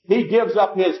 He gives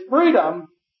up his freedom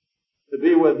to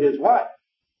be with his wife.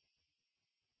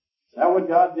 Is that what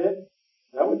God did?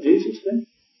 Is that what Jesus did?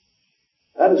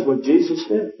 That is what Jesus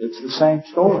did. It's the same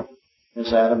story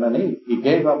as Adam and Eve. He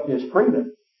gave up his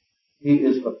freedom. He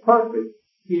is the perfect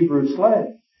Hebrew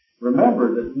slave.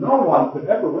 Remember that no one could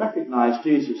ever recognize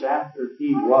Jesus after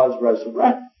he was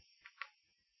resurrected.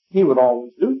 He would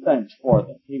always do things for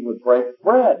them. He would break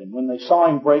bread. And when they saw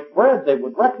him break bread, they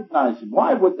would recognize him.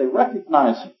 Why would they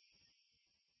recognize him?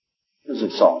 Because they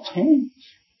saw his hands.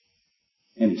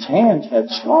 And his hands had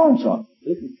scars on them,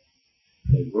 didn't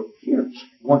they? They were pierced,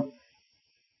 weren't they?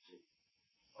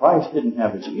 Christ didn't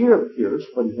have his ear pierced,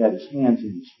 but he had his hands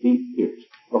and his feet pierced.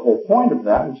 The whole point of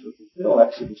that is to fulfill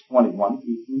Exodus 21,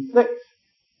 2 through 6,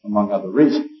 among other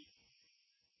reasons.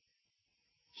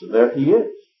 So there he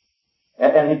is.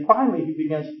 And finally, he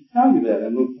begins to tell you that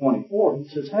in Luke 24. He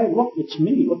says, hey, look, it's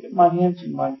me. Look at my hands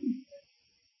and my feet.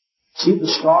 See the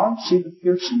scars? See the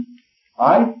piercing?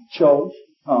 I chose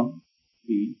to come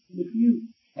be with you.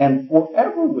 And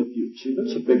forever with you. See,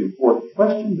 that's a big important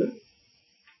question there.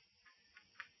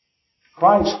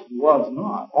 Christ was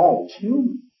not always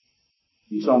human.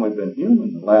 He's only been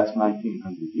human the last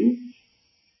 1900 years.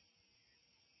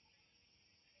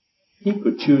 He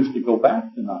could choose to go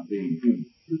back to not being human.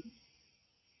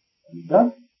 And he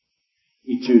doesn't.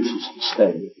 He chooses to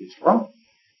stay with his brother.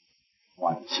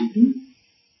 Why does he do that?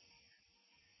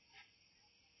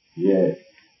 Yeah.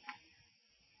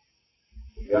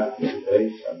 We got to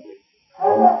today's subject. A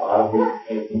lot of you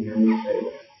can't hear me say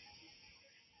that.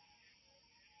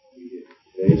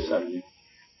 Today's subject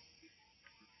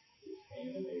is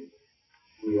Cain and Abel.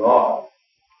 We are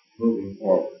moving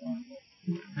forward.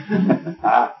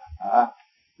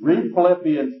 Read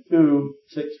Philippians 2,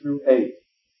 6 through 8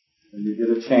 when you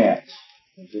get a chance,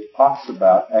 as it talks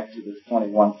about Exodus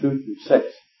 21, 2 through 6.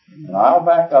 And I'll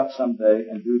back up someday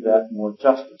and do that more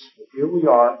justice. But here we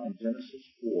are in Genesis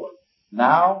 4.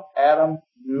 Now Adam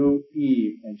knew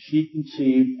Eve, and she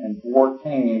conceived and bore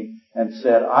Cain, and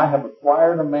said, I have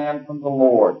acquired a man from the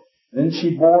Lord. Then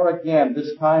she bore again,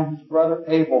 this time his brother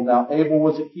Abel. Now Abel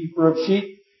was a keeper of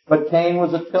sheep, but Cain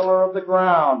was a tiller of the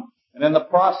ground. And in the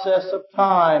process of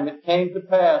time, it came to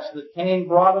pass that Cain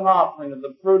brought an offering of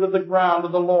the fruit of the ground to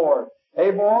the Lord.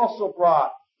 Abel also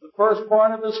brought the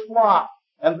firstborn of his flock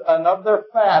and of their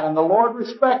fat. And the Lord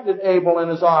respected Abel in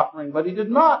his offering, but he did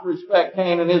not respect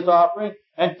Cain in his offering.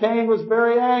 And Cain was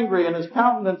very angry, and his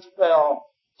countenance fell.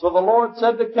 So the Lord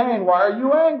said to Cain, why are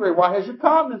you angry? Why has your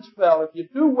countenance fell? If you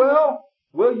do well,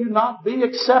 will you not be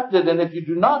accepted? And if you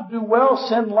do not do well,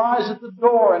 sin lies at the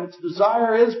door, and its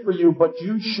desire is for you, but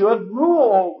you should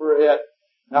rule over it.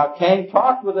 Now Cain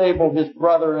talked with Abel, his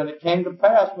brother, and it came to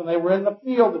pass when they were in the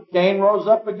field that Cain rose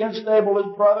up against Abel,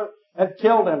 his brother, and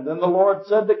killed him. Then the Lord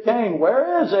said to Cain,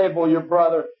 where is Abel, your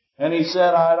brother? And he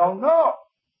said, I don't know.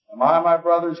 Am I my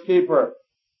brother's keeper?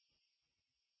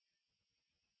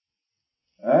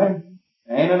 Okay?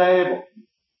 Cain and Abel.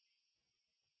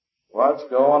 What's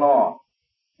going on?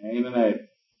 Cain and Abel.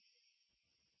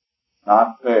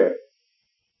 Not fair.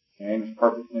 Cain's a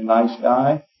perfectly nice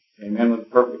guy. Came in with a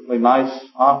perfectly nice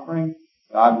offering.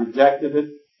 God rejected it.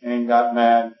 Cain got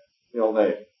mad. Killed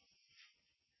Abel.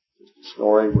 It's a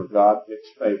story where God picks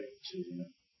favorites, isn't it?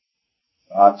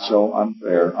 God's so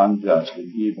unfair, unjust,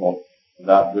 and evil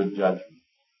without good judgment.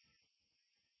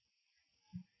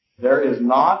 There is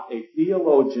not a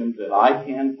theologian that I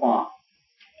can find.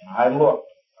 And I looked.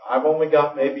 I've only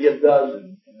got maybe a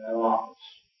dozen in that office.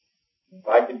 If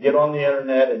I could get on the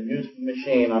internet and use the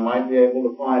machine, I might be able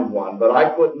to find one. But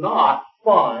I could not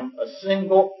find a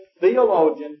single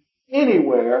theologian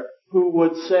anywhere who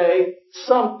would say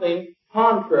something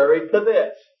contrary to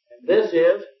this. And this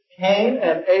is, Cain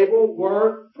and Abel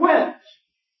were twins.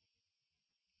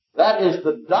 That is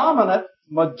the dominant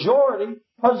majority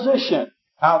position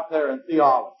out there in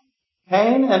theology.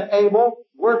 Cain and Abel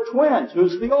were twins.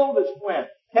 Who's the oldest twin?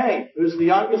 Cain. Who's the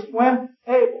youngest twin?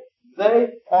 Abel. They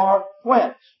are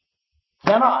twins.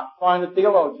 Cannot find a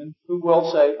theologian who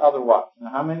will say otherwise.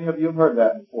 Now, how many of you have heard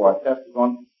that before? I tested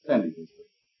on Cindy this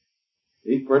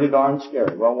week. He's pretty darn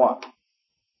scary. Well, one.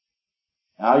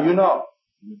 Now you know.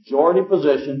 The majority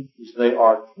position is they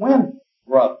are twin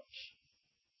brothers.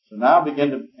 So now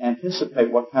begin to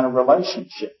anticipate what kind of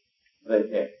relationship they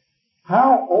have.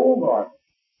 How old are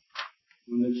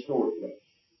they when this story goes?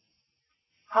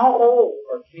 How old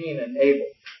are Cain and Abel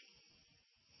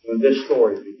when this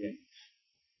story begins?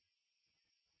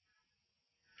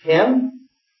 10?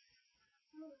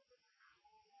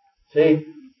 See,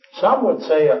 some would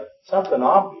say something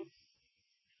obvious.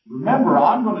 Remember,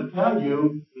 I'm going to tell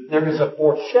you that there is a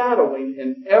foreshadowing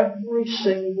in every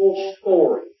single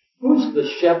story. Who's the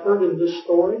shepherd in this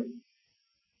story?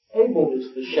 Abel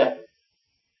is the shepherd.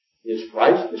 Is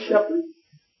Christ the shepherd?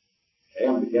 Okay,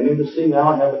 I'm beginning to see now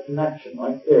I have a connection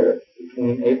right there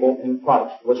between Abel and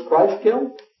Christ. Was Christ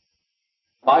killed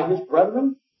by his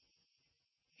brethren?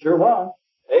 Sure was.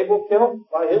 Abel killed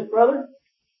by his brother?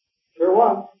 Sure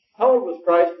was. How old was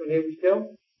Christ when he was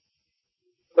killed?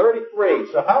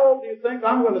 33. So how old do you think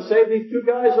I'm going to say these two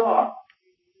guys are?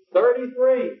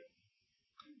 33.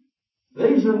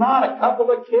 These are not a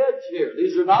couple of kids here.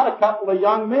 These are not a couple of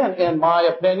young men, in my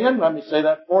opinion. Let me say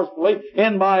that forcefully.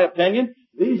 In my opinion,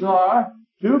 these are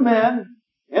two men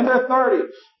in their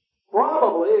 30s.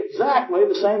 Probably exactly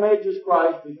the same age as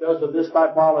Christ because of this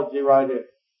typology right here.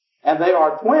 And they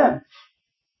are twins.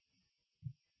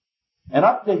 And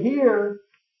up to here,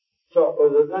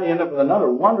 so now you end up with another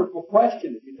wonderful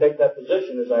question if you take that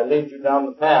position as I lead you down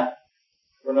the path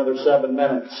for another 7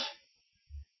 minutes.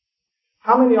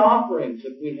 How many offerings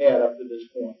have we had up to this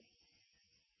point?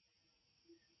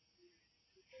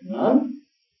 None.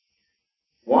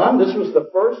 One, this was the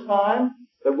first time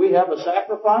that we have a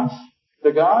sacrifice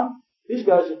to God. These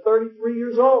guys are 33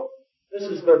 years old. This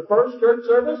is their first church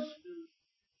service?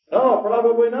 No,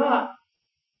 probably not.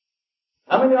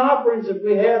 How many offerings have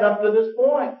we had up to this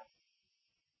point?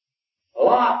 A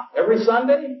lot. Every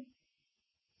Sunday?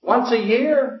 Once a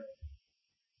year?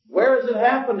 Where is it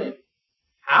happening?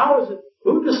 How is it?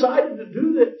 Who decided to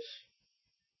do this?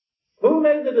 Who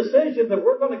made the decision that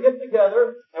we're going to get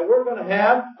together and we're going to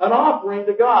have an offering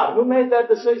to God? Who made that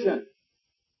decision?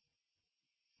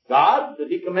 God? Did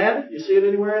He command it? You see it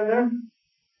anywhere in there?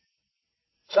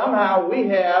 Somehow we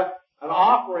have an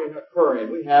offering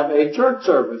occurring. We have a church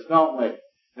service, don't we?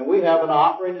 And we have an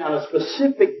offering on a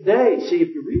specific day. See, if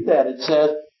you read that, it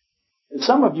says, and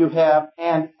some of you have,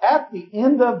 and at the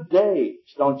end of days,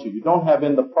 don't you? You don't have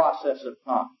in the process of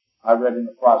time. I read in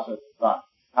the process of time.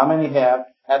 How many have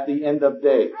at the end of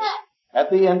days? At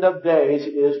the end of days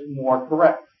is more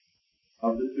correct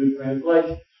of the two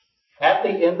translations. At the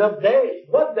end of days.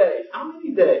 What days? How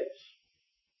many days?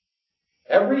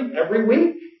 Every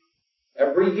week?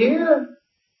 Every year?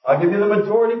 I'll give you the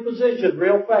majority position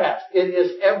real fast. It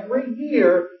is every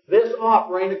year this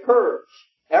offering occurs.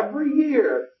 Every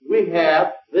year we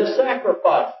have this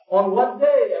sacrifice. On what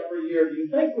day every year do you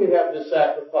think we have this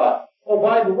sacrifice? Oh,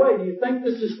 by the way, do you think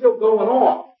this is still going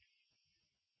on?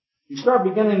 You start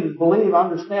beginning to believe,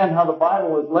 understand how the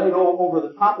Bible is laid over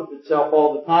the top of itself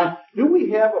all the time. Do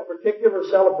we have a particular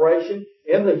celebration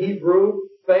in the Hebrew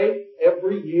faith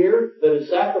every year that is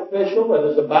sacrificial,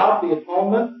 that is about the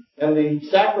atonement and the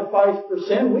sacrifice for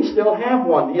sin? We still have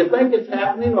one. Do you think it's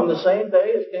happening on the same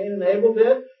day as Cain and Abel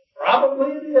did?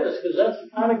 Probably it is, because that's the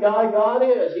kind of guy God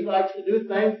is. He likes to do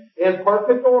things in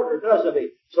perfect order, doesn't he?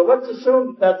 So let's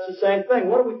assume that that's the same thing.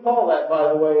 What do we call that, by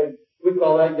the way? We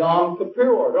call that Yom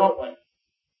Kippur, don't we?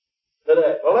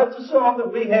 Today. Well, let's assume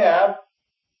that we have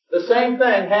the same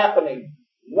thing happening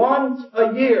once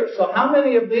a year. So how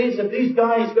many of these have these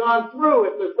guys gone through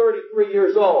if they're 33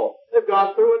 years old? They've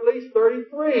gone through at least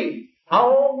 33.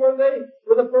 How old were they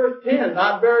for the first 10?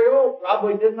 Not very old.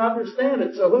 Probably didn't understand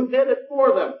it. So who did it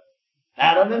for them?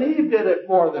 Adam and Eve did it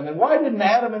for them. And why didn't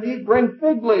Adam and Eve bring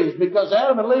fig leaves? Because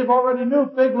Adam and Eve already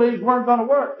knew fig leaves weren't going to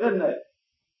work, didn't they?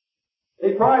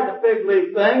 They tried the fig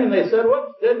leaf thing and they said,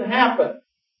 whoops, didn't happen.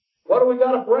 What do we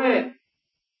got to bring?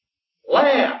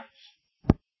 Lambs.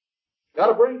 Got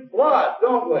to bring blood,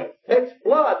 don't we? It takes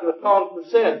blood to atone for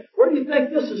sin. Where do you think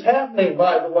this is happening,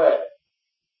 by the way?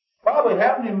 Probably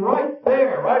happening right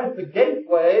there, right at the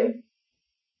gateway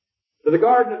to the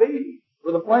Garden of Eden,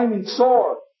 where the flaming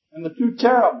sword and the two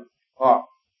cherubs are.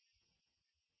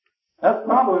 That's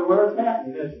probably where it's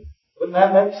happening, isn't it? Wouldn't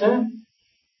that make sense?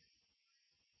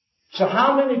 So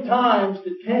how many times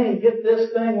did Cain get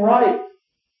this thing right?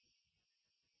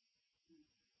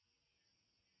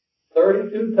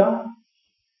 32 times.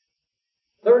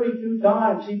 32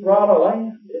 times he brought a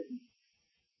lamb, didn't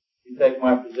he? You take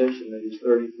my position that he's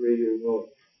 33 years old.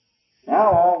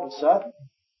 Now all of a sudden,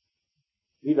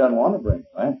 he doesn't want to bring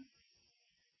a lamb.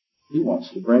 He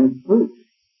wants to bring fruit.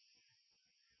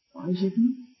 Why does he do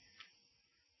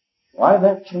that? Why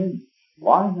that change?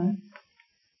 Why that?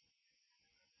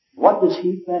 What does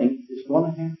he think is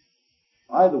going to happen?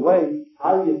 By the way,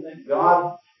 how do you think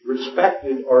God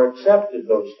respected or accepted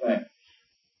those things?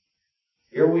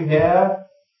 Here we have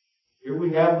the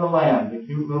lamb, the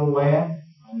cute little lamb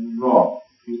on the draw.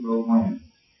 Cute little lamb.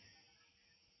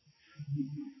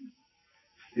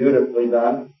 Beautifully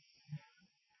done.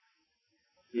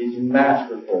 He's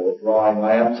masterful at drawing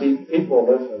lambs. See, people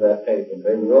listen to that tape and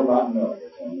they will not know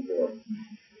what's on the board.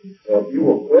 So if you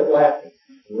will quit laughing,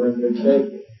 we're in good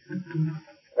shape here.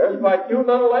 There's my cute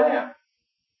little lamb.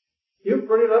 Cute,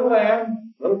 pretty little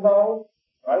lamb, little bow,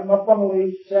 right him up on the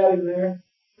leash, sat him there,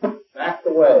 backed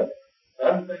away.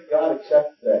 Doesn't think God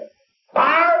accepts that.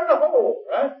 Fire in the hole,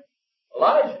 right?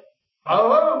 Elijah,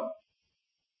 hello.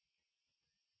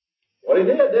 What he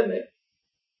did, didn't he?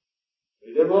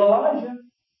 He did with Elijah.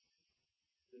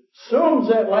 Consumes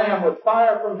that lamb with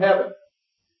fire from heaven.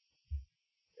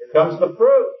 Here comes the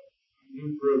fruit.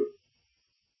 New fruit.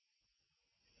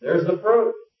 There's the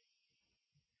fruit.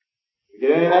 You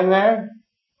get anything there?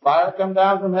 Fire come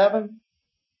down from heaven?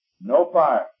 No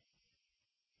fire.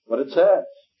 What it says.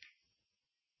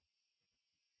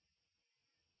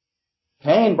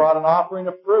 Cain brought an offering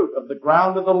of fruit of the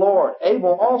ground of the Lord.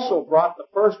 Abel also brought the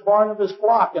firstborn of his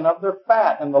flock and of their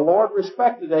fat. And the Lord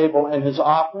respected Abel and his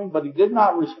offering, but he did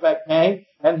not respect Cain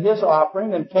and his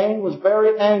offering. And Cain was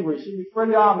very angry. See, it's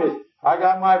pretty obvious. I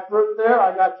got my fruit there.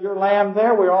 I got your lamb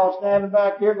there. We're all standing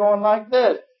back here going like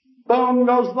this. Boom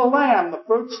goes the lamb. The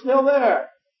fruit's still there.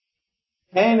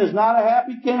 Cain is not a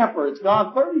happy camper. It's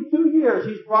gone 32 years.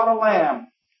 He's brought a lamb.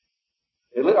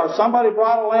 Or somebody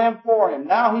brought a lamb for him.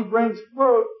 Now he brings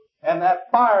fruit, and that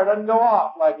fire doesn't go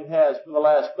off like it has for the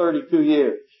last 32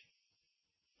 years.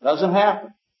 Doesn't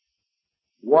happen.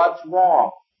 What's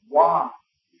wrong? Why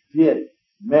did it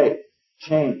make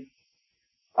change?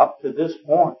 Up to this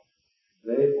point,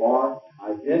 they are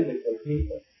identical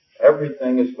people.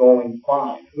 Everything is going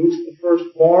fine. Who's the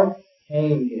firstborn?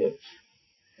 Cain is.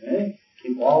 Okay?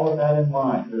 Keep all of that in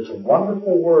mind. There's a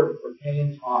wonderful word for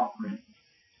Cain's offering.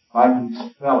 I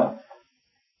can spell it.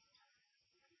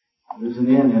 There's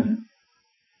an N in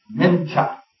it.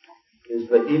 Mincha is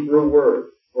the Hebrew word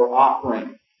for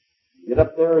offering. You get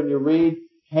up there and you read,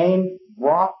 Cain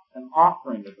brought an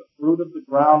offering of the fruit of the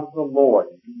ground of the Lord.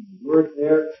 The word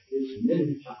there is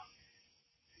mincha.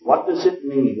 What does it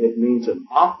mean? It means an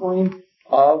offering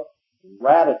of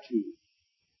gratitude.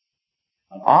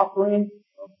 An offering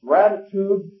of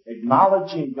gratitude,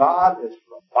 acknowledging God as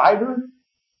provider,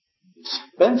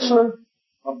 dispenser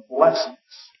of blessings.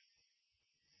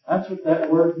 That's what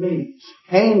that word means.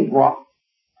 Cain brought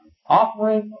an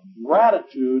offering of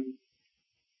gratitude,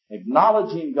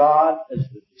 acknowledging God as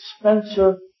the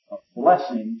dispenser of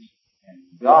blessings,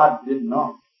 and God did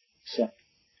not accept it.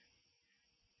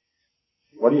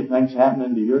 What do you think's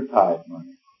happening to your tithe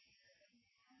money?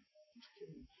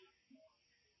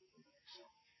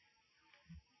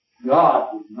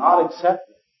 God did not accept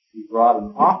it. He brought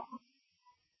an offering.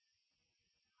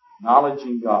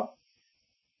 Acknowledging God.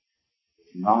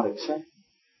 Not accepted.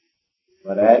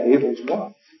 But Abel's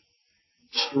was.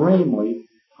 Extremely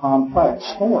complex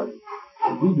story.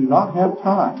 We do not have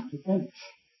time to finish.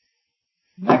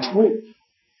 Next week,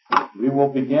 we will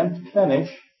begin to finish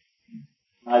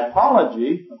an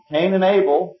apology of Cain and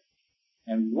Abel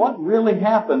and what really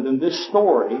happened in this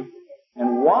story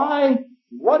and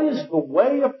what is the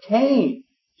way of Cain?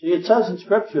 See, it says in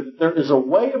Scripture that there is a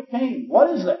way of Cain.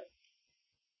 What is that?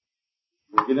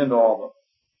 We'll get into all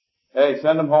those. Hey,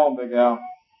 send them home, Big Al.